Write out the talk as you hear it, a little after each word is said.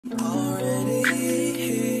Already gave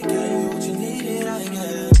you what you needed, I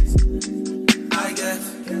guess,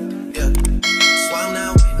 yeah. Swam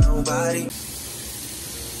now with nobody.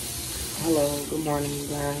 Hello, good morning, you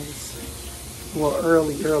guys. Well,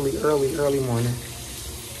 early morning.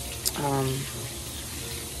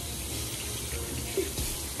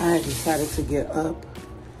 I decided to get up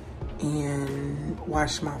and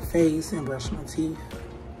wash my face and brush my teeth.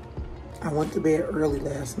 I went to bed early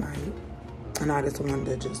last night, and I just wanted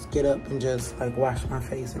to just get up and just like wash my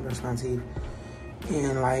face and brush my teeth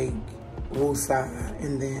and like woosah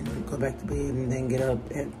and then go back to bed and then get up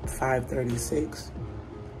at 5:36.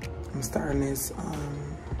 I'm starting this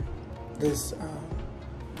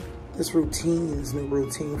new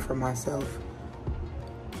routine for myself.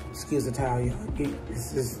 Excuse the towel, y'all.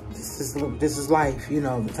 This is life, you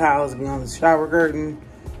know. The towels be on the shower curtain.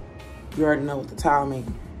 You already know what the towel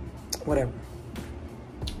means. Whatever.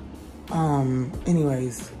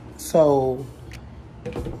 Anyways, so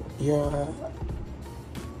yeah,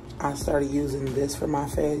 I started using this for my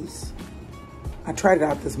face. I tried it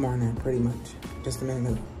out this morning, pretty much, just a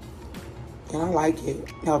minute ago. And I like it.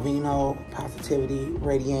 Alvino Positivity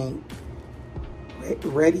Radiant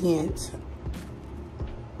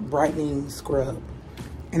Brightening Scrub.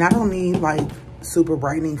 And I don't need like super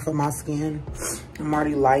brightening for my skin. I'm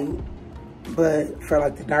already light. But for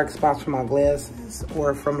like the dark spots from my glasses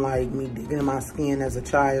or from like me digging in my skin as a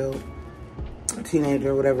child, a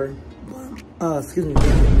teenager, whatever. Bumps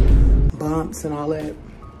and all that.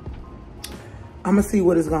 I'm gonna see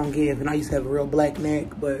what it's gonna give. And I used to have a real black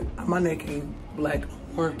neck, but my neck ain't black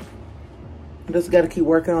anymore. I just gotta keep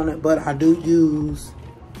working on it. But I do use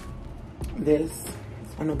this.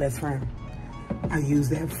 It's my new best friend. I use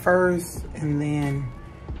that first, and then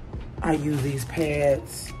I use these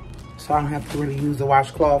pads, so I don't have to really use the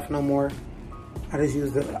washcloth no more. I just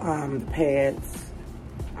use the pads.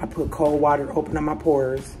 I put cold water to open up my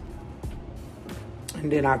pores,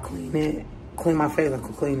 and then I clean my face. I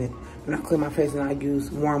could clean it. When I clean my face, and I use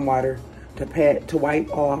warm water to wipe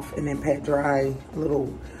off and then pat dry a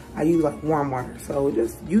little. I use like warm water. So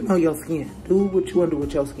just, you know your skin. Do what you want to do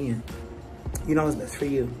with your skin. You know what's best for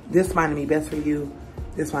you. This might be best for you.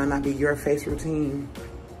 This might not be your face routine.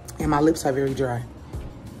 And my lips are very dry.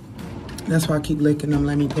 That's why I keep licking them.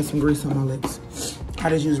 Let me put some grease on my lips. I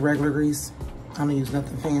just use regular grease. I don't use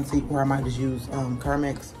nothing fancy. Or I might just use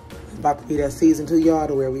Carmex. It's about to be that season too, y'all,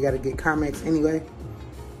 to where we got to get Carmex anyway.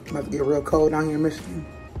 About to get real cold down here in Michigan.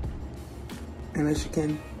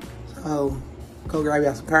 So go grab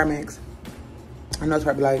y'all some Carmex. I know it's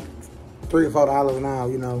probably like $3 or $4 now,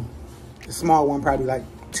 you know. The small one probably like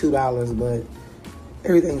 $2, but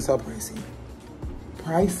everything's so pricey.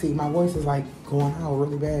 My voice is like going out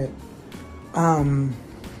really bad.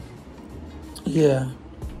 Yeah.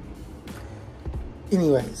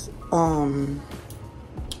 Anyways,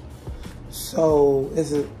 so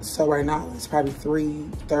right now it's probably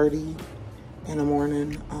 3:30 in the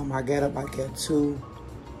morning. I got up like at 2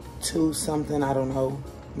 something, I don't know.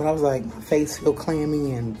 But I was like, my face feel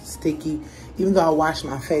clammy and sticky. Even though I washed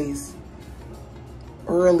my face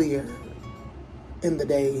earlier in the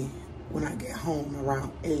day when I get home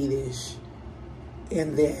around 8-ish.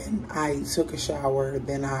 And then I took a shower,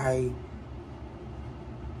 then I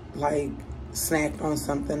like snacked on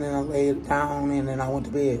something and I laid down and then I went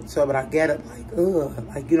to bed. So, but I get up like, ugh,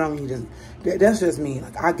 like, you know what I mean? That's just me.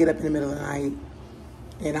 Like, I get up in the middle of the night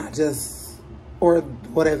and I just, or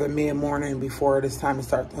whatever, mid-morning before it's time to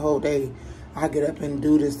start the whole day, I get up and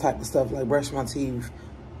do this type of stuff, like brush my teeth,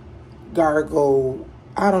 gargle.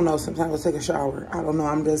 I don't know, sometimes I take a shower. I don't know,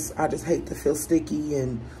 I just hate to feel sticky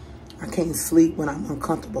and I can't sleep when I'm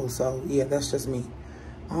uncomfortable. So, yeah, that's just me.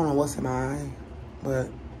 I don't know what's in my eye, but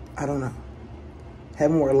I don't know.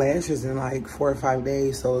 Haven't worn lashes in like 4 or 5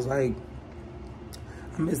 days, so it's like,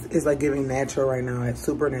 it's like giving natural right now. It's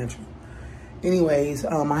super natural. Anyways,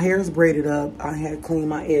 my hair is braided up. I had cleaned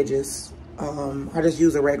my edges. I just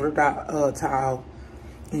use a regular towel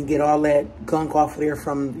and get all that gunk off of there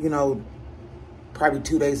from, you know, probably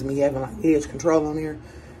 2 days of me having like edge control on there.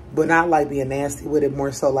 But not like being nasty with it,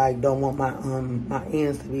 more so like don't want my my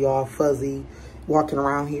ends to be all fuzzy walking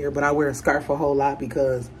around here. But I wear a scarf a whole lot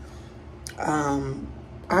because I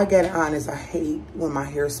gotta be honest, I hate when my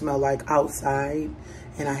hair smell like outside,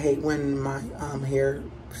 and I hate when my hair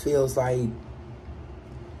feels like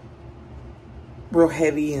real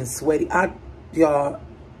heavy and sweaty. Y'all,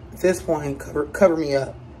 at this point, cover me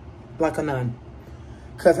up like a nun.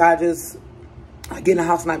 Cause I get in the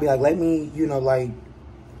house and I be like, let me, you know, like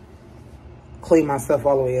clean myself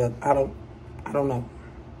all the way up. I don't know.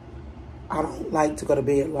 I don't like to go to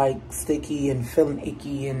bed like sticky and feeling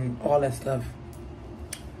icky and all that stuff.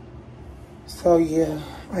 So yeah,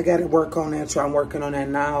 I got to work on that. So I'm working on that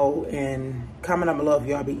now. And comment down below if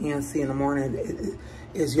y'all be ENC in the morning.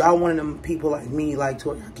 Is y'all one of them people like me, like to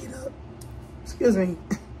where y'all get up? Excuse me.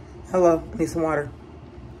 Hello, I need some water.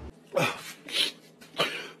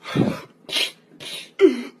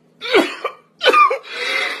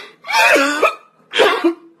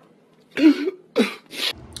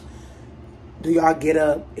 Do y'all get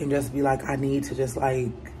up and just be like, I need to just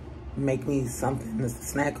like make me something to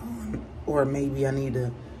snack on, or maybe I need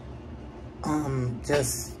to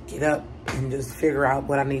just get up and just figure out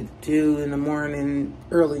what I need to do in the morning,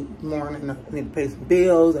 early morning. I need to pay some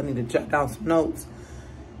bills. I need to jot down some notes.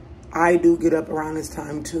 I do get up around this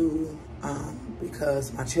time too,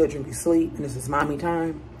 because my children be asleep and this is mommy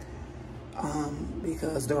time.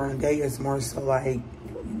 Because during the day it's more so like,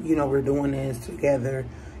 you know, we're doing this together,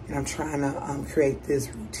 and I'm trying to create this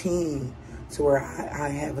routine to where I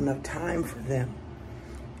have enough time for them.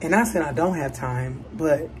 And not saying I don't have time,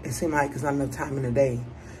 but it seems like it's not enough time in the day.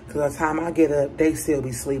 Because by the time I get up, they still be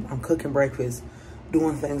asleep. I'm cooking breakfast,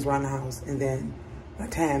 doing things around the house, and then by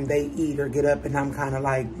the time they eat or get up, and I'm kind of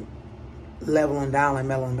like leveling down, like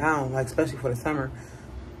mellowing down, like especially for the summer,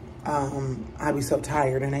 I be so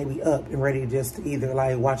tired, and they be up and ready just to either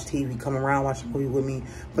like watch TV, come around, watch a movie with me,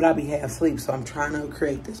 but I be half asleep. So I'm trying to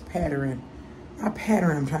create this pattern. I'm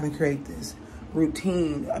trying to create this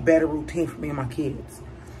routine, a better routine for me and my kids.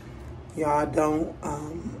 Y'all don't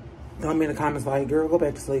be in the comments like, girl, go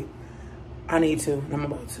back to sleep. I need to, and I'm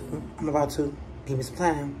about to. Give me some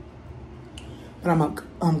time. But I'm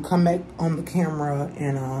gonna come back on the camera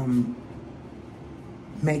and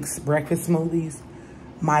make breakfast smoothies.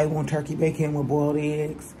 Might want turkey bacon with boiled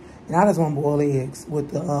eggs. And I just want boiled eggs with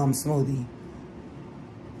the smoothie.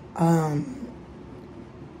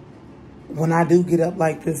 When I do get up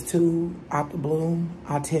like this too, out the blue,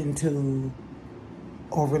 I tend to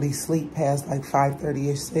overly sleep past like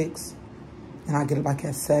 5:30ish, 6. And I get up like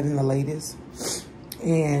at 7 the latest.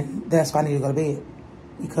 And that's why I need to go to bed.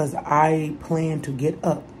 Because I plan to get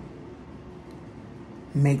up,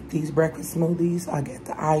 make these breakfast smoothies. I get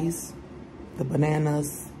the ice, the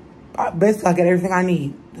bananas. Basically, I get everything I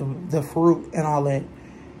need. The fruit and all that.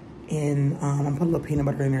 And I'm going to put a little peanut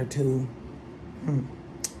butter in there too.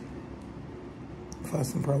 For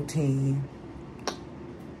some protein.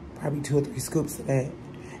 Probably 2 or 3 scoops of that.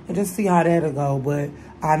 And just see how that'll go. But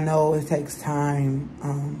I know it takes time.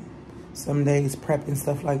 Some days prepping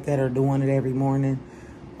stuff like that or doing it every morning.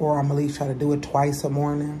 Or I'm at least try to do it twice a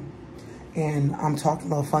morning. And I'm talking a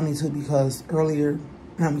little funny too because earlier,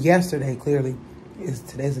 yesterday clearly,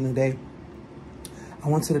 today's a new day. I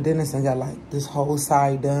went to the dentist and got like this whole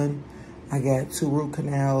side done. I got 2 root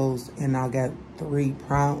canals and I got 3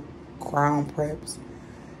 crown preps.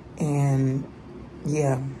 And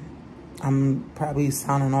yeah, I'm probably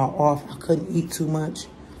sounding all off. I couldn't eat too much.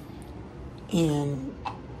 And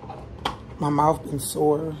my mouth been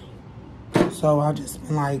sore. So I just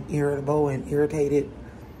been like irritable and irritated.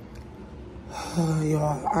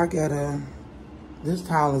 Y'all, this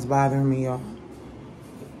towel is bothering me, y'all.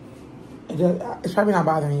 It's probably not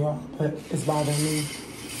bothering y'all, but it's bothering me.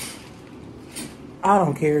 I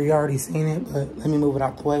don't care, you already seen it, but let me move it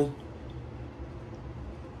out the way.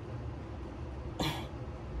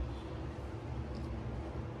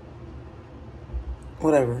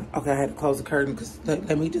 Whatever. Okay, I had to close the curtain because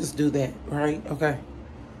let me just do that, right? Okay.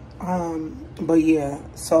 But yeah,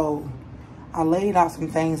 so I laid out some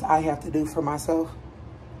things I have to do for myself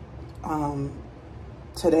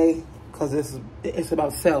today, because it's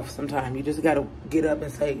about self sometimes. You just got to get up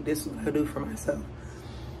and say, this is what I do for myself.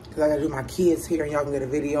 Because I got to do my kids' hair, and y'all can get a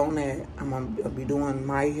video on that. I'm going to be doing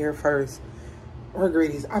my hair first. Or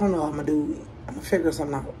Greedy's. I don't know. I'm going to figure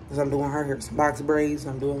something out. Because I'm doing her hair. Some box braids.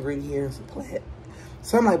 I'm doing Greedy hair. Some plait.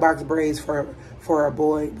 Some like box braids for a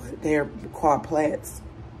boy, but they're called plaits.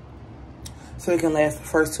 So it can last the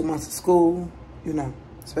first 2 months of school, you know,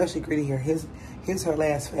 especially Greedy hair. His hair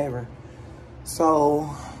lasts forever.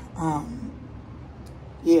 So,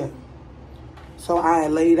 yeah. So I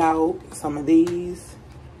laid out some of these.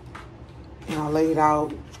 And I laid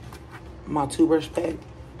out my toothbrush pack.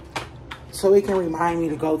 So it can remind me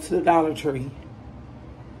to go to the Dollar Tree.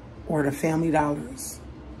 Or the Family Dollars.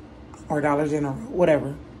 Or Dollar General,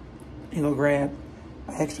 whatever. And go grab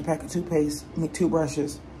an extra pack of toothpaste,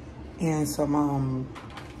 toothbrushes. And some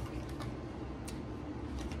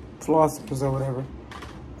flossers or whatever.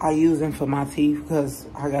 I use them for my teeth because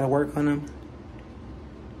I gotta work on them.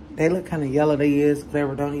 They look kind of yellow, they is,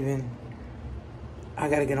 whatever, I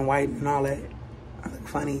gotta get them white and all that. I look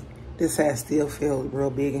funny. This side still feels real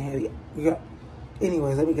big and heavy.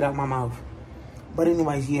 Anyways, let me get out my mouth. But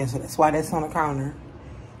anyways, yeah, so that's why that's on the counter.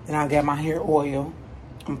 Then I got my hair oil.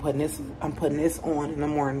 I'm putting this on in the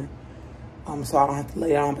morning. So I don't have to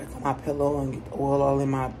lay down back on my pillow and get the oil all in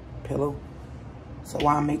my pillow. So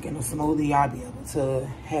while I'm making a smoothie, I'll be able to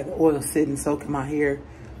have the oil sit and soak in my hair.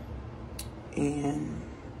 And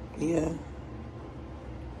yeah.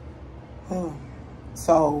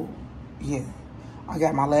 So yeah, I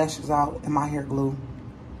got my lashes out and my hair glue,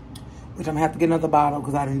 which I'm gonna have to get another bottle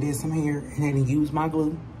because I done did some hair and I didn't use my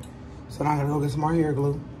glue. So now I gotta go get some more hair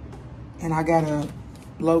glue. And I gotta,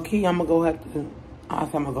 low key, I'm gonna go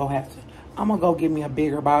get me a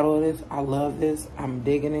bigger bottle of this. I love this. I'm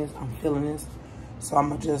digging this. I'm feeling this. So I'm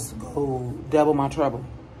gonna just go double my trouble.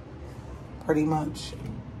 Pretty much.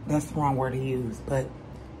 That's the wrong word to use, but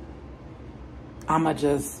I'm gonna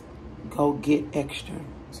just go get extra.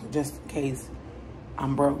 So just in case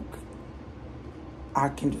I'm broke, I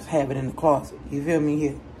can just have it in the closet. You feel me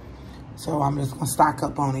here? So I'm just gonna stock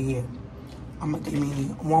up on it here. I'm gonna give me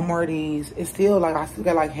one more of these. It's still like, I still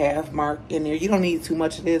got like half mark in there. You don't need too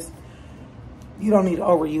much of this. You don't need to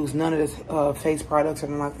overuse none of this face products or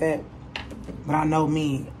anything like that. But I know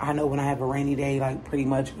me. I know when I have a rainy day, like pretty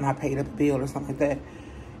much when I paid up a bill or something like that.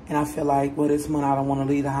 And I feel like, well, this month I don't want to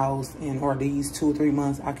leave the house, or these 2 or 3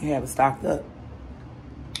 months, I can have it stocked up.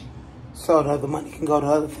 So the other money can go to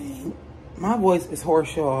other things. My voice is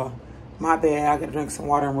hoarse, y'all. My bad. I gotta drink some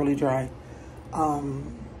water. I'm really dry.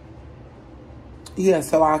 Yeah,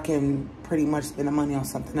 so I can pretty much spend the money on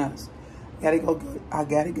something else. I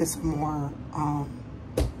gotta get some more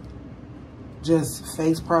just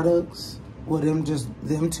face products with them, just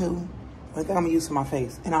them two. I think I'm gonna use for my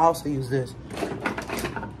face. And I also use this.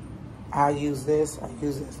 I use this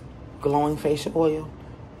glowing facial oil.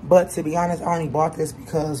 But to be honest, I only bought this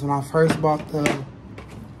because when I first bought the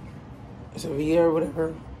Severe or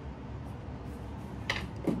whatever,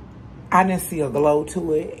 I didn't see a glow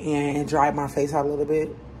to it and it dried my face out a little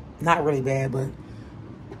bit. Not really bad, but.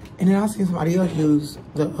 And then I seen somebody else use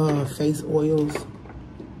the face oils.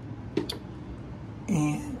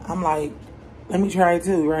 And I'm like, let me try it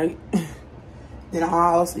too, right? Then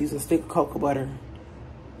I also use a stick of cocoa butter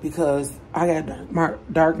because I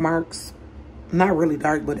got dark marks. Not really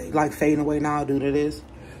dark, but they like fading away now due to this.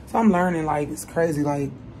 So I'm learning, like, it's crazy.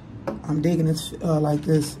 Like, I'm digging this, like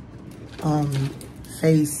this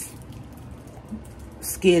face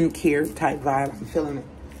skincare type vibe. I'm feeling it.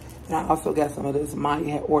 And I also got some of this. Maya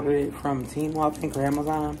had ordered it from Temu, I think, or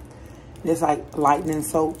Amazon. It's like lightening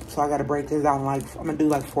soap. So I got to break this down. Like, I'm going to do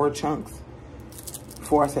like 4 chunks.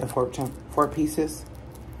 4 pieces.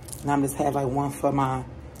 And I'm just have like one for my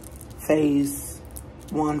face,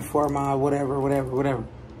 one for my whatever.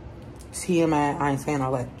 TMI, I ain't saying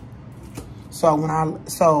all that.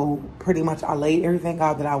 So pretty much I laid everything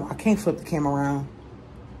out that I can't flip the camera around.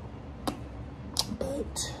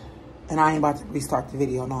 And I ain't about to restart the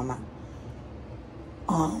video. No, I'm not.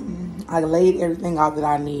 I laid everything out that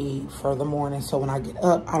I need for the morning. So when I get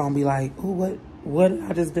up, I don't be like, ooh, what did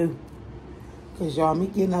I just do? Because y'all, me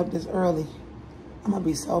getting up this early, I'm going to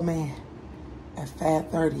be so mad. At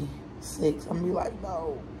 5:36, I'm going to be like,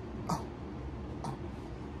 no. Oh.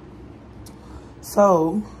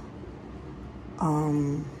 So,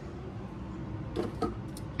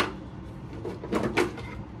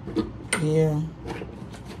 yeah.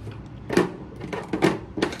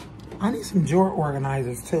 I need some drawer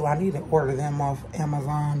organizers too. I need to order them off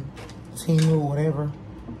Amazon, Temu, whatever.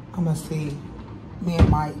 I'm gonna see. Me and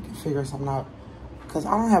Mike can figure something out. Because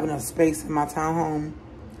I don't have enough space in my townhome.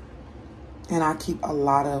 And I keep a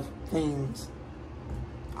lot of things.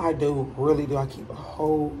 I do, really do. I keep a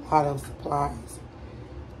whole lot of supplies.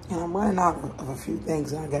 And I'm running out of a few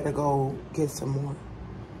things and I gotta go get some more.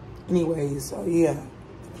 Anyways, so yeah.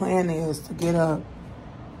 The plan is to get up.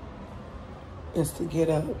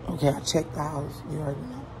 Okay, I checked the house. You already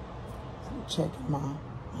know. I'm checking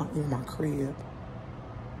my crib.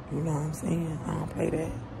 You know what I'm saying? I don't play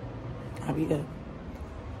that. I'll be up.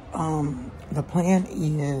 The plan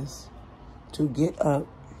is to get up,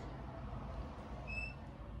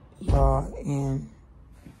 y'all, and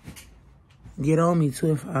get on me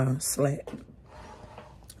too if I slack.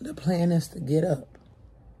 The plan is to get up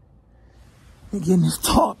and get in this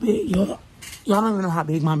tall bed, y'all. Y'all don't even know how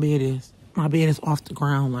big my bed is. My bed is off the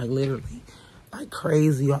ground, like literally, like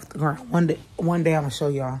crazy off the ground. One day I'm gonna show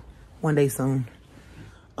y'all. One day soon.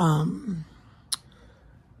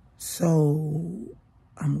 So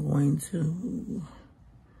I'm going to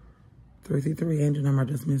 333 angel number. I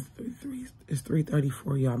just missed 33. It's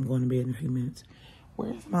 3:34, y'all. I'm going to bed in a few minutes.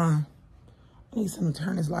 Where's my? I need something to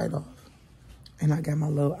turn this light off. And I got my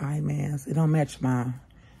little eye mask. It don't match my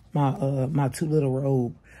too little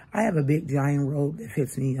robe. I have a big giant robe that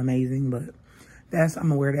fits me amazing, but I'm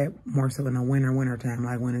gonna wear that more so in the winter time,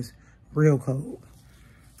 like when it's real cold.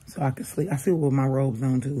 So I can sleep. I sleep with my robes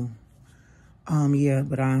on too. Yeah,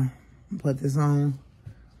 but I put this on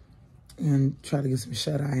and try to get some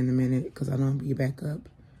shut-eye in a minute because I know I'm gonna be back up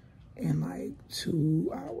in like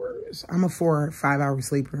 2 hours. I'm a 4 or 5 hour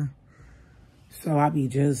sleeper. So I be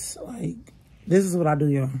just like, this is what I do,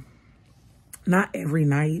 y'all. Not every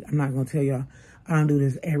night. I'm not gonna tell y'all I don't do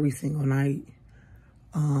this every single night.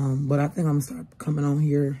 But I think I'm gonna start coming on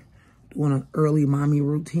here doing an early mommy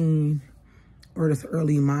routine, or this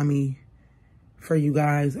early mommy for you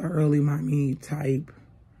guys, or early mommy type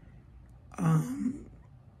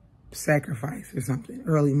sacrifice or something.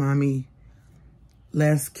 Early mommy,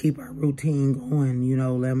 let's keep our routine going, you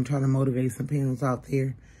know, let them try to motivate some parents out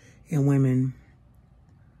there and women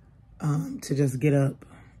to just get up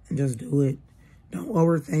and just do it. Don't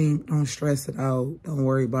overthink, don't stress it out, don't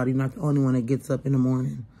worry about it. You're not the only one that gets up in the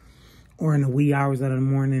morning or in the wee hours of the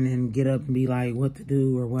morning and get up and be like what to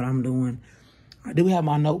do or what I'm doing. I do have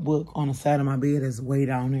my notebook on the side of my bed. It's way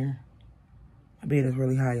down there. My bed is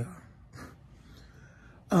really high, y'all.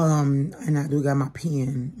 And I do got my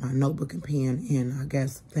pen, my notebook and pen, and I got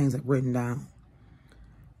some things I've written down.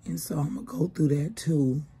 And so I'm gonna go through that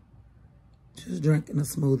too. Just drinking a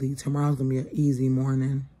smoothie. Tomorrow's gonna be an easy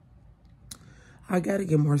morning. I gotta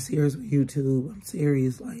get more serious with YouTube. I'm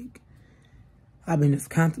serious, like, I've been just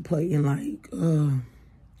contemplating, like,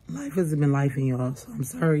 life hasn't been lifing, y'all. So I'm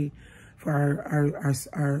sorry for our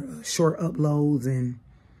short uploads, and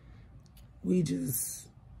we just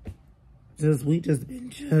been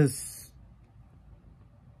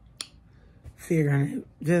figuring it,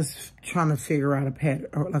 just trying to figure out a pattern,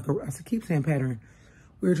 or like I keep saying pattern.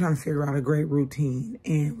 We're trying to figure out a great routine,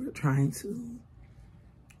 and we're trying to,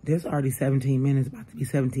 there's already 17 minutes, about to be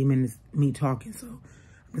 17 minutes me talking, so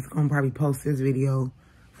I'm just gonna probably post this video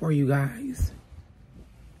for you guys,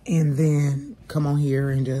 and then come on here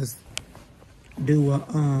and just do a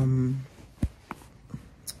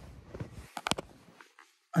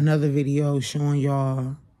another video showing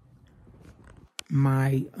y'all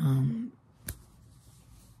my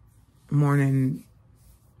morning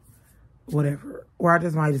whatever, or I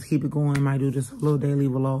just might just keep it going. Might do just a little daily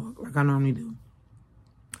vlog like I normally do.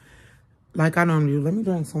 Let me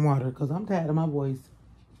drink some water because I'm tired of my voice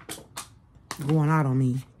going out on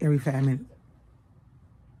me every 5 minutes.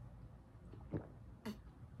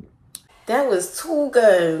 That was too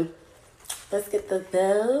good. Let's get the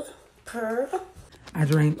bell pearl. I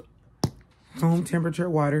drink room temperature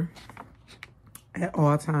water at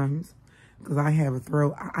all times because I have a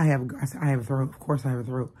throat. I have a throat. Of course I have a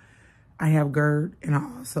throat. I have GERD, and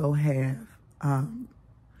I also have, I'm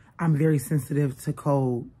very sensitive to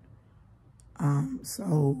cold.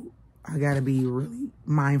 So I gotta be really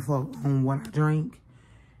mindful on what I drink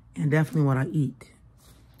and definitely what I eat.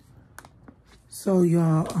 So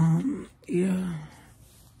y'all, yeah.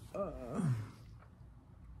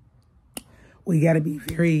 We gotta be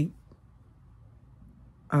very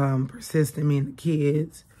persistent, me and the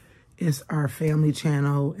kids. It's our family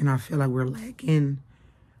channel, and I feel like we're lacking,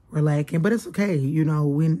 but it's okay. You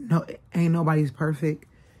know, ain't nobody's perfect.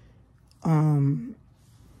 Y'all,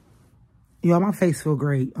 my face feel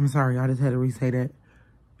great. I'm sorry, I just had to re-say that.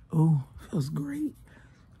 Oh, feels great.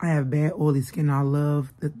 I have bad oily skin. I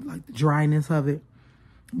love the dryness of it,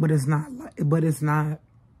 but it's not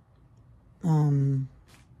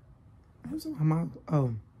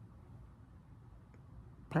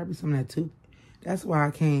probably some of that too. That's why I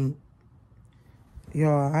can't,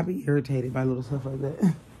 y'all, I be irritated by little stuff like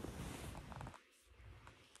that.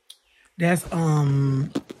 That's,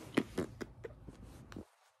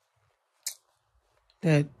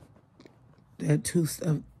 that tooth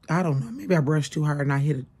stuff, I don't know. Maybe I brushed too hard and I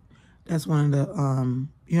hit it. That's one of the,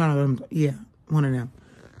 you know, yeah, one of them.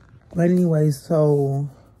 But anyway, so,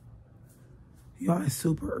 y'all, it's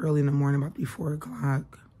super early in the morning, about 4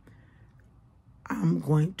 o'clock. I'm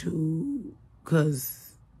going to,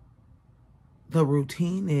 because the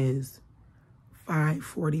routine is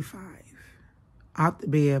 5:45. Out the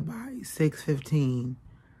bed by 6:15.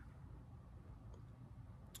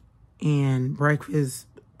 And breakfast,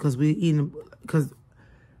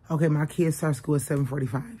 okay, my kids start school at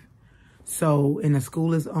 7:45. So, and the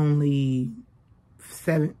school is only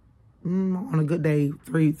 7, on a good day,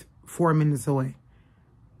 4 minutes away.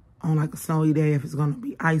 On like a snowy day, if it's going to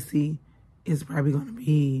be icy, it's probably going to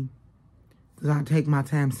be, because I take my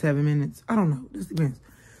time, 7 minutes. I don't know, this depends.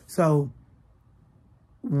 So,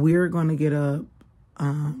 we're going to get up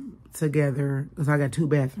together, because I got 2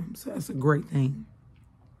 bathrooms, so that's a great thing.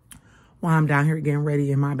 While I'm down here getting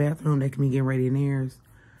ready in my bathroom, they can be getting ready in theirs.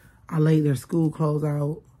 I laid their school clothes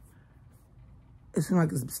out. it seems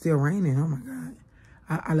like it's still raining. Oh my God.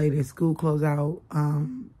 I laid their school clothes out,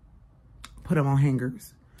 put them on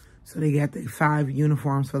hangers. So they got their 5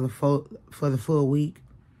 uniforms for the full week.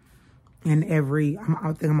 And I think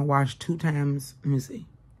I'm gonna wash 2 times. Let me see.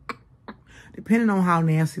 Depending on how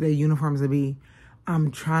nasty their uniforms will be,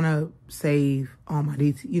 I'm trying to save on my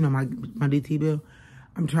DT, you know, my DT bill.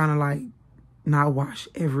 I'm trying to like not wash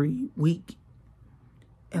every week.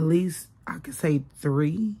 At least I could say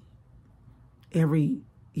 3 3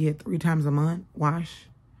 times a month wash.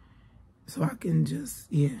 So I can just,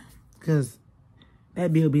 because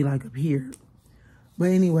that bill be like up here. But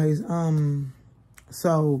anyways,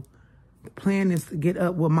 so the plan is to get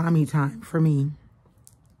up with mommy time for me.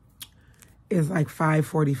 It's like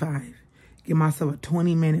 5:45. Give myself a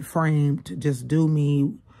 20-minute frame to just do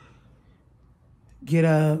me. Get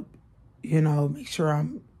up, you know, make sure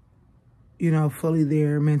I'm, you know, fully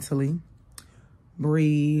there mentally.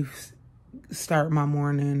 Breathe, start my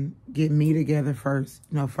morning, get me together first,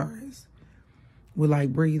 you know, first. With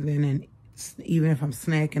like breathing, and even if I'm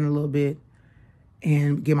snacking a little bit,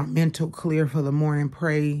 and get my mental clear for the morning,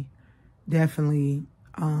 pray, definitely,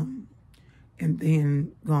 and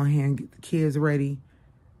then go ahead and get the kids ready.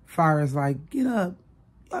 Far as like, get up,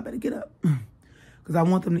 y'all better get up. Because I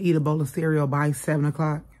want them to eat a bowl of cereal by 7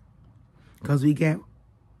 o'clock. Because we get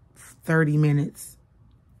 30 minutes,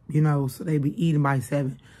 you know, so they be eating by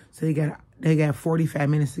 7. So they got 45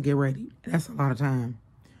 minutes to get ready. That's a lot of time.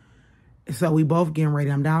 So we both getting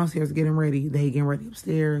ready. I'm downstairs getting ready. They getting ready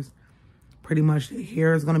upstairs. Pretty much the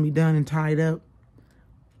hair is going to be done and tied up.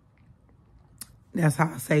 That's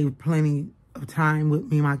how I save plenty of time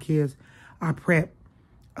with me and my kids. I prep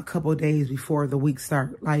a couple of days before the week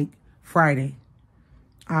start, like Friday.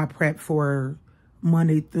 I prep for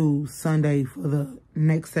Monday through Sunday for the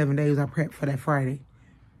next 7 days. I prep for that Friday.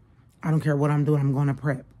 I don't care what I'm doing. I'm going to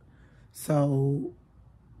prep. So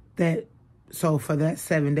for that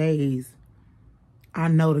 7 days, I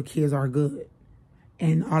know the kids are good.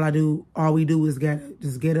 And all we do is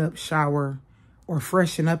just get up, shower, or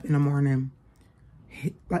freshen up in the morning.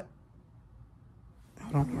 Like,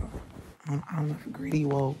 I don't know if Greedy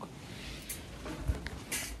woke.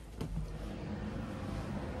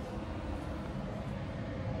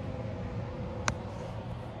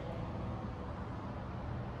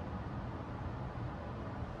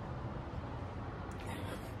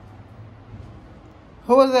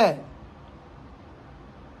 Who was that?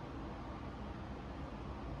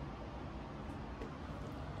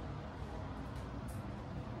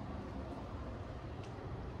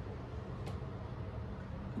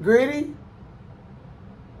 Greedy?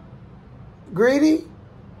 Greedy?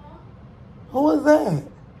 Who was that?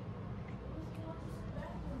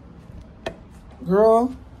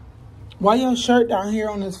 Girl, why your shirt down here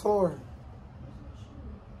on this floor?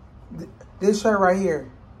 This shirt right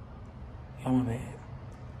here. Oh, my bad.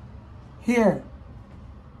 Here.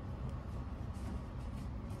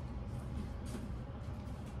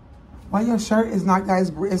 Why your shirt is not,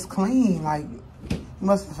 guys, it's clean. Like, you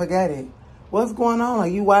must have forgot it. What's going on?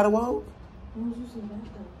 Like, you wide awoke?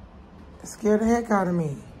 It scared the heck out of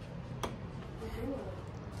me.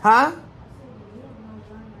 Huh?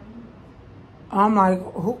 I'm like,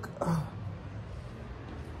 who?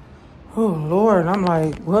 Oh, Lord. I'm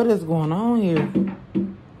like, what is going on here?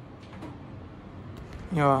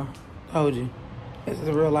 Y'all, told you. This is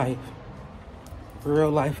real life.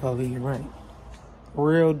 Real life over here, right?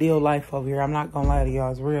 Real deal life over here. I'm not going to lie to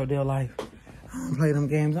y'all. It's real deal life. I don't play them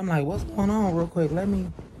games. I'm like, what's going on real quick? Let me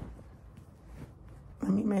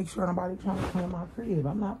make sure nobody trying to play my crib.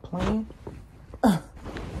 I'm not playing.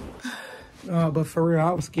 But for real,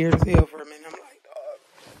 I was scared as hell for a minute. I'm like, dog,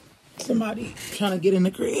 somebody trying to get in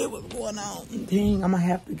the crib. What's going on? Dang, I'm going to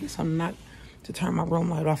have to get something to turn my room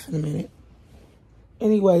light off in a minute.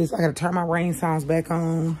 Anyways, I got to turn my rain sounds back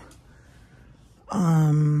on.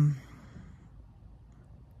 I'm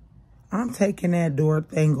taking that door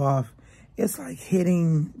thing off. It's like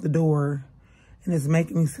hitting the door, and it's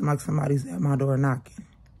making me seem like somebody's at my door knocking.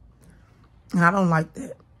 And I don't like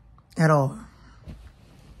that at all.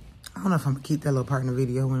 I don't know if I'm going to keep that little part in the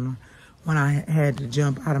video when I had to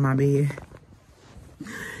jump out of my bed.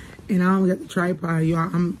 And I don't got the tripod, y'all.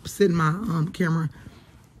 I'm sitting my camera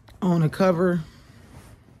on a cover.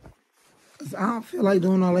 I don't feel like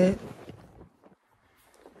doing all that.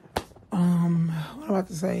 What am I about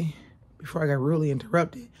to say? Before I got really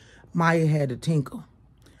interrupted, Maya had to tinkle.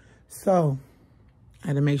 So, I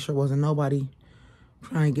had to make sure there wasn't nobody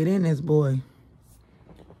trying to get in this boy.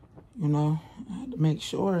 You know, I had to make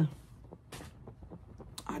sure.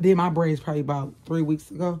 I did my braids probably about 3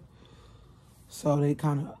 weeks ago. So, they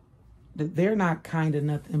kind of they're not kind of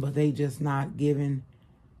nothing, but they just not giving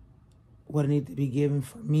what it needs to be given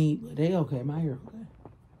for me. But they okay. My hair okay.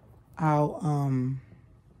 I'll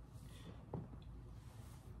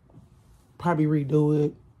probably redo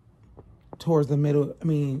it towards the middle. I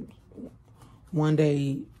mean, one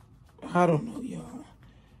day, I don't know, y'all.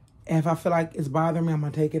 If I feel like it's bothering me, I'm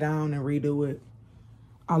going to take it down and redo it.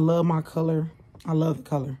 I love my color. I love the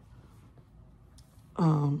color.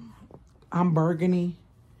 I'm burgundy,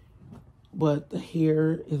 but the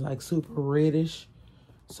hair is like super reddish.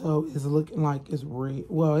 So it's looking like it's red.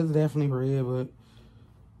 Well, it's definitely red, but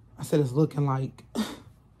I said it's looking like,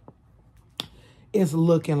 it's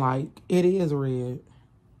looking like it is red,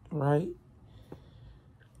 right?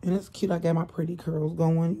 And it's cute. I got my pretty curls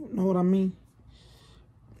going. You know what I mean?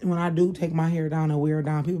 And when I do take my hair down and wear it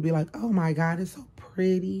down, people be like, oh my God, it's so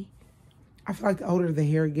pretty. I feel like the older the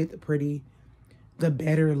hair get, the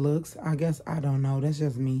better it looks. I guess, I don't know. That's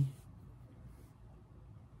just me.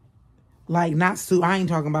 Like, I ain't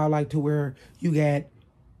talking about like to where you got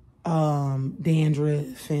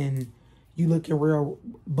dandruff and you looking real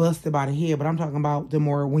busted by the head. But I'm talking about the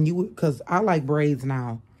more when you, because I like braids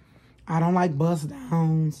now. I don't like bust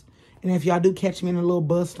downs. And if y'all do catch me in a little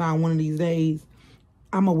bust down one of these days,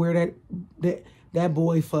 I'm going to wear that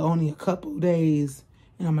boy for only a couple days.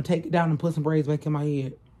 And I'm going to take it down and put some braids back in my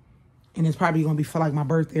head. And it's probably going to be for like my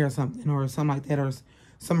birthday or something like that. Or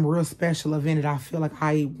some real special event that I feel like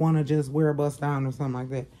I want to just wear a bust down or something like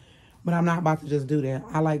that. But I'm not about to just do that.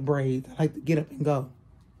 I like braids. I like to get up and go.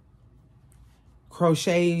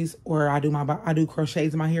 Crochets, or I do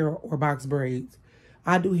crochets in my hair or box braids.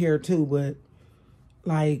 I do hair too, but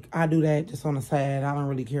like I do that just on the side. I don't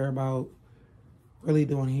really care about really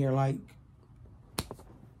doing hair. Like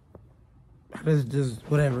just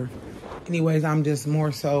whatever. Anyways, I'm just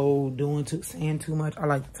more so saying too much. I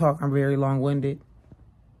like to talk. I'm very long-winded.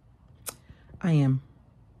 I am.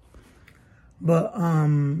 But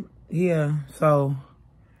yeah, so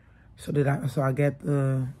I got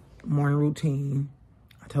the morning routine.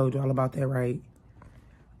 I told you all about that, right?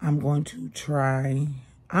 I'm going to try.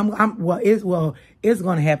 It's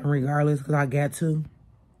going to happen regardless because I got to.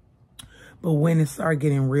 But when it start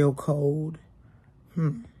getting real cold,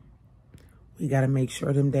 we got to make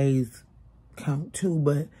sure them days count too.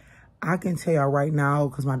 But I can tell y'all right now,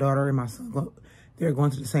 because my daughter and my son, they're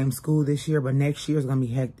going to the same school this year, but next year is going to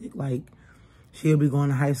be hectic. Like, she'll be going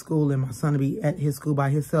to high school and my son will be at his school by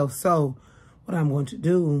himself. So what I'm going to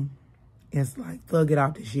do is like thug it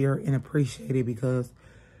out this year and appreciate it because,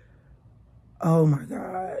 oh my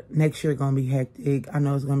God, next year going to be hectic. I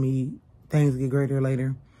know it's going to be, things get greater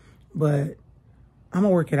later, but I'm going to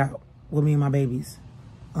work it out with me and my babies.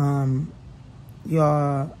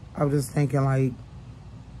 Y'all, I was just thinking like,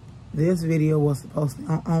 this video was supposed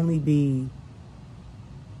to only be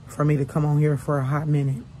for me to come on here for a hot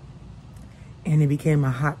minute. And it became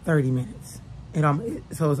a hot 30 minutes.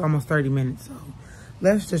 So it's almost 30 minutes. So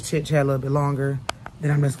let's just chit chat a little bit longer.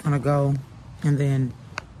 Then I'm just going to go. And then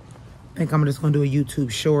I think I'm just going to do a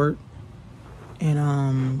YouTube short.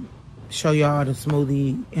 And show y'all the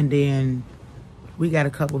smoothie. And then we got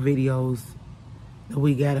a couple videos that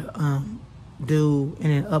we got to do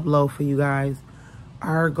and then upload for you guys.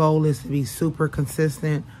 Our goal is to be super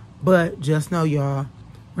consistent. But just know, y'all,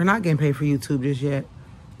 we're not getting paid for YouTube just yet.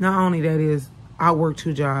 Not only that is, I work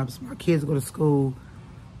 2 jobs. My kids go to school.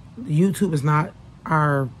 YouTube is not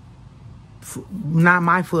my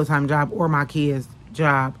full-time job or my kids'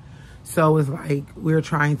 job. So it's like we're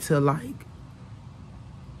trying to like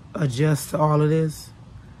adjust to all of this.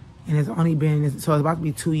 And it's only been, so it's about to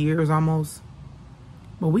be 2 years almost.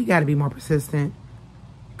 But we got to be more persistent,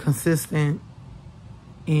 consistent.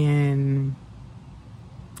 And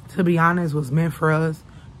to be honest, what's meant for us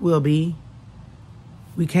will be.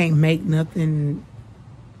 We can't make nothing,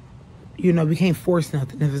 you know, we can't force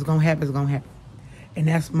nothing. If it's going to happen, it's going to happen. And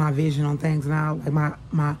that's my vision on things now. Like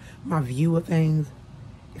my view of things.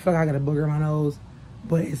 I feel like I got a booger in my nose,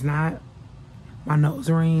 but it's not. My nose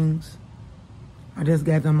rings. I just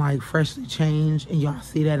got them like freshly changed. And y'all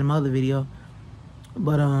see that in my other video.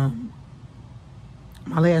 But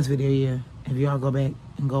my last video, yeah. If y'all go back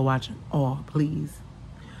and go watch them all, please.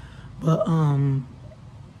 But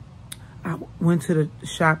I went to the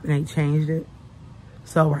shop and they changed it.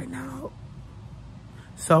 So right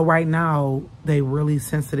now they really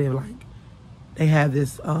sensitive. Like they have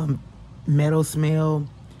this metal smell,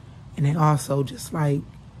 and they also just like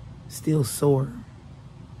still sore.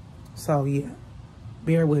 So yeah,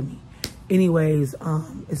 bear with me. Anyways,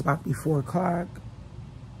 it's about to be 4 o'clock.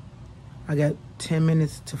 I got 10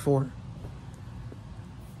 minutes to 4.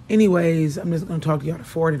 Anyways, I'm just gonna talk to y'all to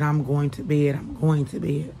 4 that I'm going to bed.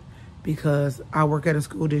 because I work at a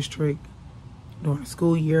school district during the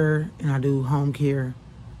school year and I do home care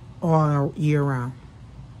all year round.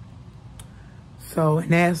 So,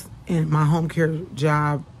 and that's in my home care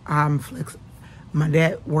job, my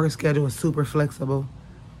dad work schedule is super flexible.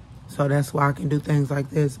 So that's why I can do things like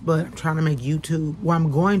this. But I'm trying to make YouTube,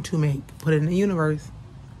 I'm going to put it in the universe.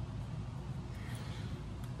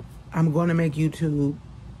 I'm going to make YouTube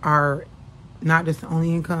our, not just the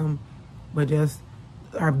only income, but just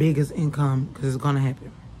our biggest income, because it's going to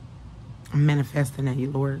happen. I'm manifesting that, you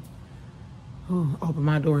Lord. Ooh, open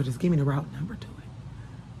my door. Just give me the route number to it.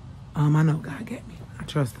 I know God got me. I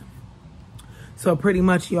trust him. So pretty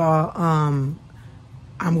much, y'all,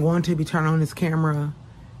 I'm going to be turning on this camera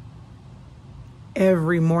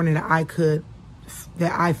every morning that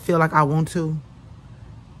I feel like I want to.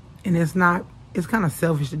 And it's kind of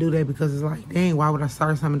selfish to do that, because it's like, dang, why would I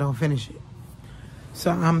start something and don't finish it?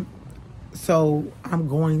 So I'm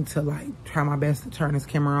going to like try my best to turn this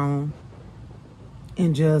camera on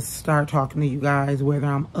and just start talking to you guys, whether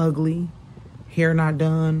I'm ugly, hair not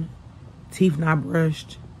done, teeth not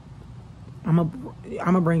brushed. I'm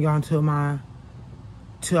gonna bring y'all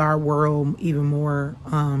to our world even more.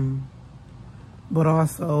 But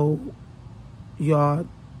also, y'all,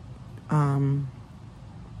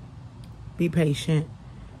 be patient.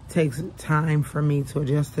 It takes time for me to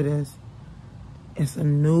adjust to this. It's a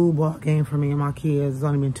new ball game for me and my kids. It's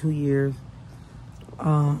only been 2 years.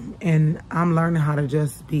 And I'm learning how to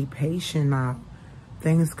just be patient now.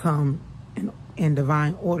 Things come in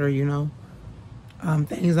divine order, you know.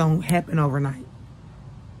 Things don't happen overnight.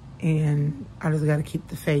 And I just got to keep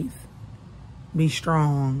the faith. Be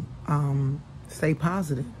strong. Stay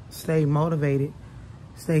positive. Stay motivated.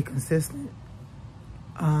 Stay consistent.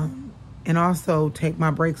 And also take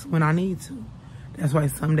my breaks when I need to. That's why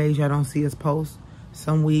some days y'all don't see us post.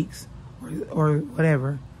 Some weeks or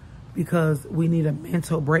whatever. Because we need a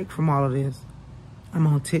mental break from all of this. I'm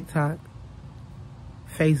on TikTok,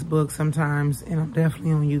 Facebook sometimes, and I'm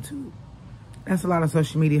definitely on YouTube. That's a lot of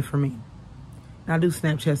social media for me. I do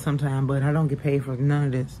Snapchat sometimes, but I don't get paid for none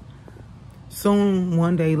of this. Sooner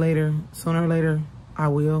or later, I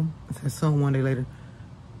will. I said soon, one day later.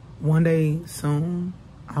 One day soon,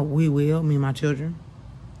 we will, me and my children.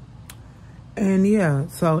 And yeah,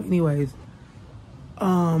 so anyways,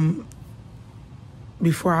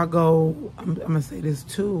 before I go, I'm gonna say this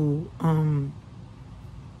too.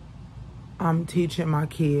 I'm teaching my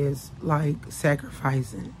kids like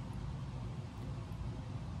sacrificing.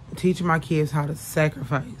 I'm teaching my kids how to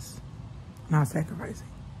sacrifice, not sacrificing.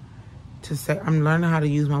 I'm learning how to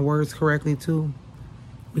use my words correctly too,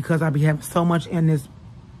 because I be having so much in this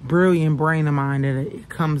brilliant brain of mine that it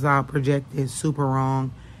comes out projected super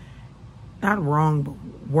wrong. Not wrong, but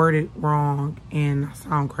worded wrong, and I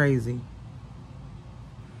sound crazy.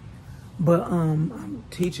 But I'm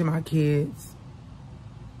teaching my kids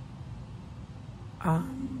a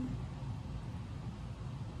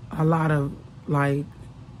lot of like,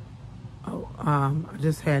 I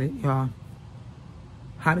just had it, y'all,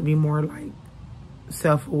 how to be more like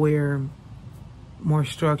self-aware, more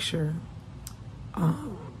structure,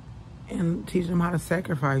 and teach them how to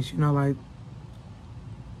sacrifice, you know, like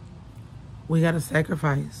we got to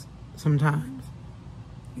sacrifice sometimes,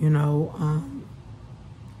 you know,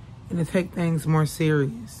 and to take things more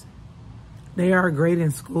serious. They are great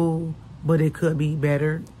in school, but it could be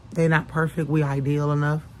better. They're not perfect. We ideal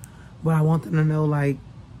enough. But I want them to know, like,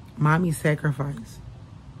 mommy sacrifice.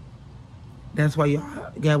 That's why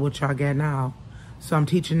y'all got what y'all got now. So I'm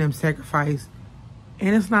teaching them sacrifice.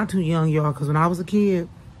 And it's not too young, y'all, because when I was a kid,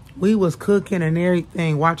 we was cooking and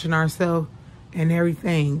everything, watching ourselves and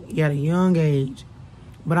everything at a young age.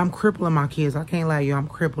 But I'm crippling my kids. I can't lie, y'all. I'm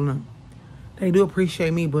crippling them. They do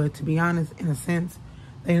appreciate me, but to be honest, in a sense,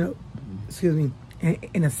 they know, excuse me,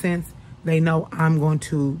 in a sense, they know I'm going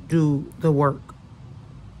to do the work.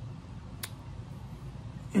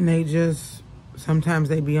 And they just, sometimes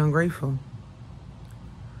they be ungrateful.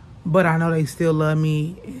 But I know they still love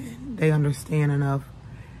me and they understand enough.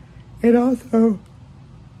 And also,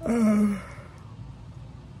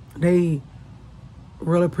 they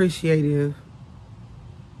real appreciative.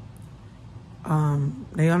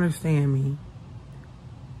 They understand me.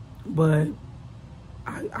 But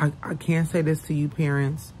I can't say this to you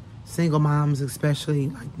parents, single moms especially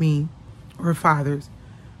like me, or fathers.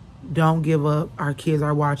 Don't give up. Our kids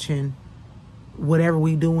are watching. Whatever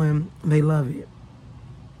we doing, they love it.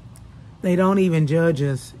 They don't even judge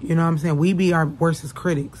us. You know what I'm saying? We be our worst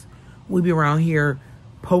critics. We be around here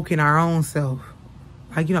poking our own self.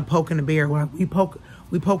 Like, you know, poking the bear. We poke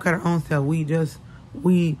at our own self. We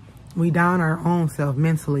down our own self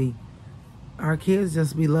mentally. our kids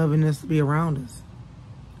just be loving us to be around us.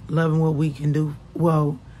 Loving what we can do.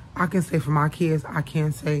 Well, I can say for my kids, I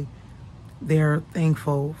can say they're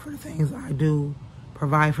thankful for the things I do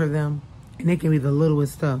provide for them. And it can be the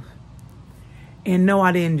littlest stuff. And no,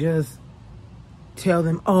 I didn't just tell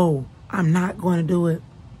them, oh, I'm not going to do it.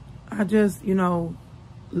 I just, you know,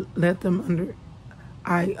 let them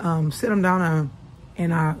I sit them down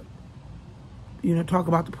and I, you know, talk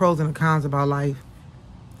about the pros and the cons about life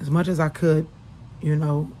as much as I could, you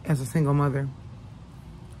know, as a single mother.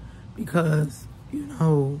 Because, you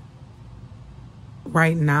know,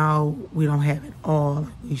 right now we don't have it all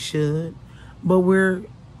like we should, but we're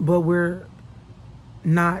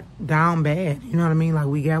not down bad. You know what I mean? Like,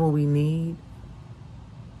 we got what we need,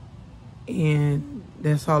 and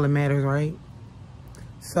that's all that matters, right?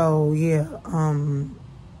 So yeah, and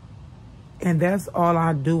that's all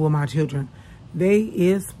I do with my children. They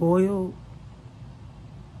is spoiled,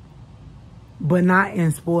 but not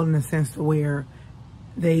in spoiled in the sense to where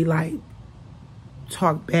they like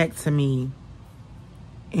talk back to me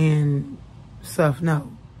and stuff.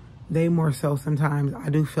 No, they more so sometimes I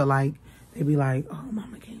do feel like they be like, oh,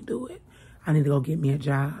 mama can't do it. I need to go get me a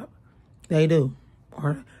job. They do.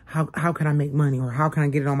 Or how can I make money? Or how can I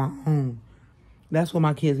get it on my own? That's what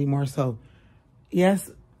my kids be more so.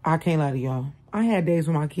 Yes, I can't lie to y'all. I had days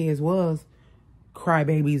when my kids was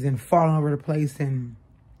crybabies and falling over the place,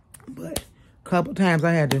 but a couple times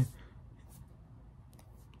I had to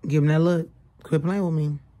give them that look. Quit playing with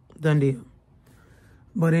me. Done deal.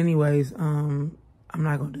 But anyways, I'm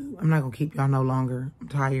not gonna keep y'all no longer. I'm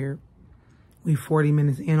tired. We 40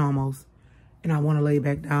 minutes in almost, and I want to lay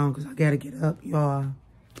back down because I gotta get up, y'all.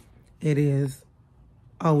 It is.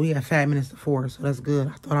 Oh, we have 5 minutes to 4, so that's good.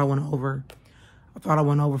 I thought I went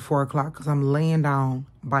over 4 o'clock because I'm laying down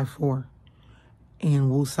by 4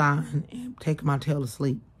 and woosahing and taking my tail to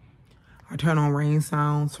sleep. I turn on rain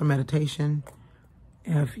sounds for meditation.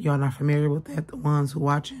 If y'all not familiar with that, the ones who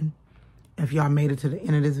watching, if y'all made it to the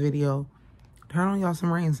end of this video, turn on y'all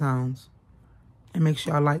some rain sounds. And make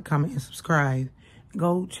sure y'all like, comment, and subscribe.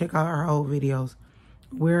 Go check out our old videos.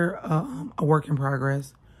 We're a work in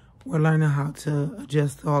progress. We're learning how to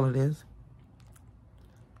adjust to all of this.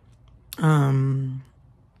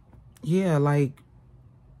 Yeah, like,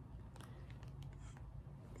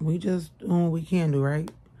 we just doing what we can do,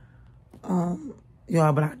 right?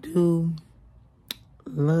 Y'all, but I do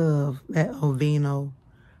love that Aveeno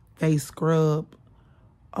face scrub.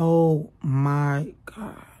 Oh my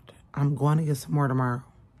God. I'm going to get some more tomorrow.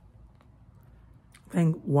 I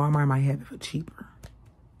think Walmart might have it for cheaper.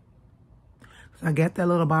 So I got that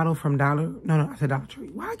little bottle from No, I said Dollar Tree.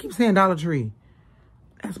 Why I keep saying Dollar Tree?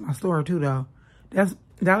 That's my store too, though. That's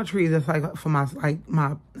Dollar Tree. That's like for my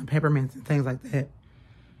peppermints and things like that.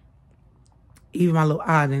 Even my little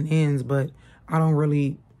odds and ends, but I don't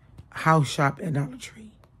really house shop at Dollar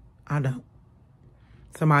Tree. I don't.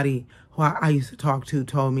 Somebody who I used to talk to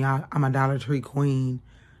told me I'm a Dollar Tree queen.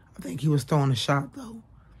 I think he was throwing a shot, though.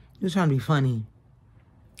 He was trying to be funny.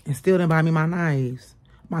 And still didn't buy me my knives.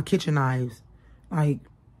 My kitchen knives. Like,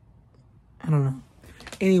 I don't know.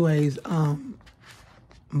 Anyways,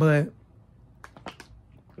 but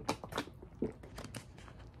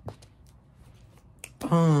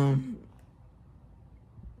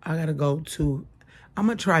I gotta go to, I'm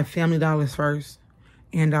gonna try Family Dollars first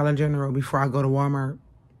and Dollar General before I go to Walmart.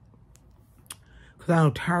 Because I know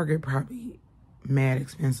Target probably mad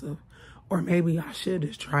expensive. Or maybe I should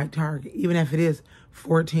just try Target. Even if it is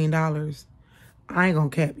 $14. I ain't gonna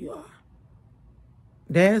cap y'all.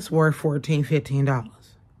 That's worth $14, $15.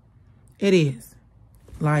 It is.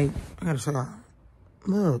 Like, I gotta show y'all.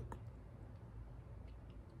 Look.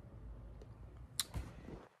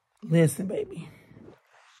 Listen, baby.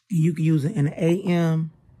 You can use it in the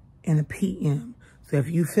AM and the PM. So if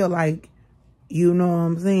you feel like, you know what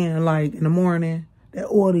I'm saying, like in the morning, that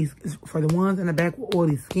oily, for the ones in the back with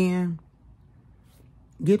oily skin,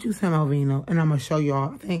 get you some Aveeno, and I'm going to show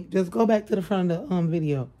y'all. I think, just go back to the front of the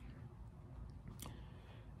video.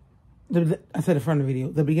 I said the front of the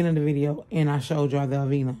video, the beginning of the video, and I showed y'all the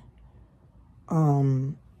Aveeno.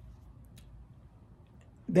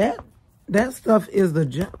 That stuff is the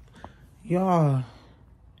jump. Y'all,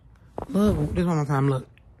 look, this one more time, look.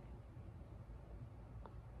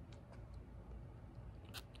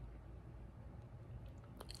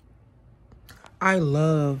 I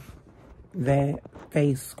love that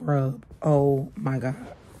face scrub. Oh my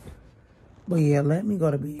God. But yeah, let me go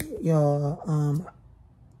to bed. Y'all,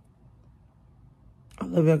 I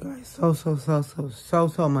love you guys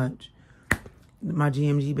so much. My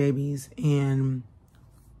GMG babies. And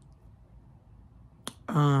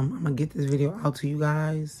I'm gonna get this video out to you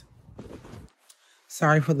guys.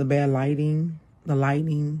 Sorry for the bad lighting. The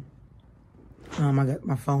lighting. I got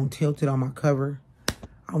my phone tilted on my cover.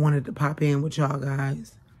 I wanted to pop in with y'all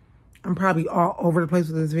guys. I'm probably all over the place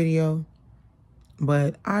with this video,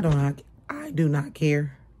 but I do not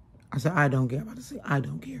care. I said I don't care. I'm about to say I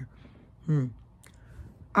don't care.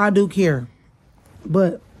 I do care,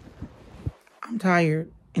 but I'm tired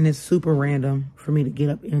and it's super random for me to get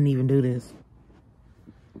up and even do this.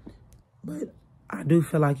 But I do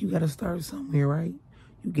feel like you gotta start somewhere, right?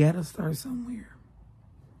 You gotta start somewhere.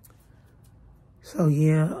 So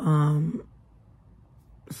yeah,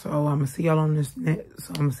 so I'm gonna see y'all on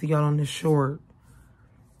this short,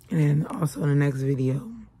 and then also in the next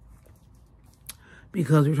video,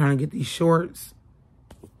 because we're trying to get these shorts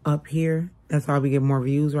up here. That's how we get more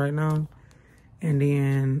views right now, and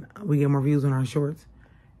then we get more views on our shorts,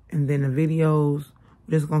 and then the videos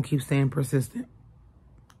we're just gonna keep staying consistent,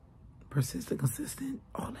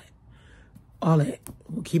 all that.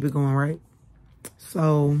 We'll keep it going, right?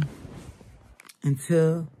 So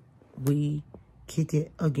until we kick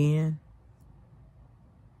it again,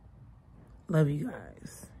 love you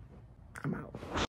guys. I'm out.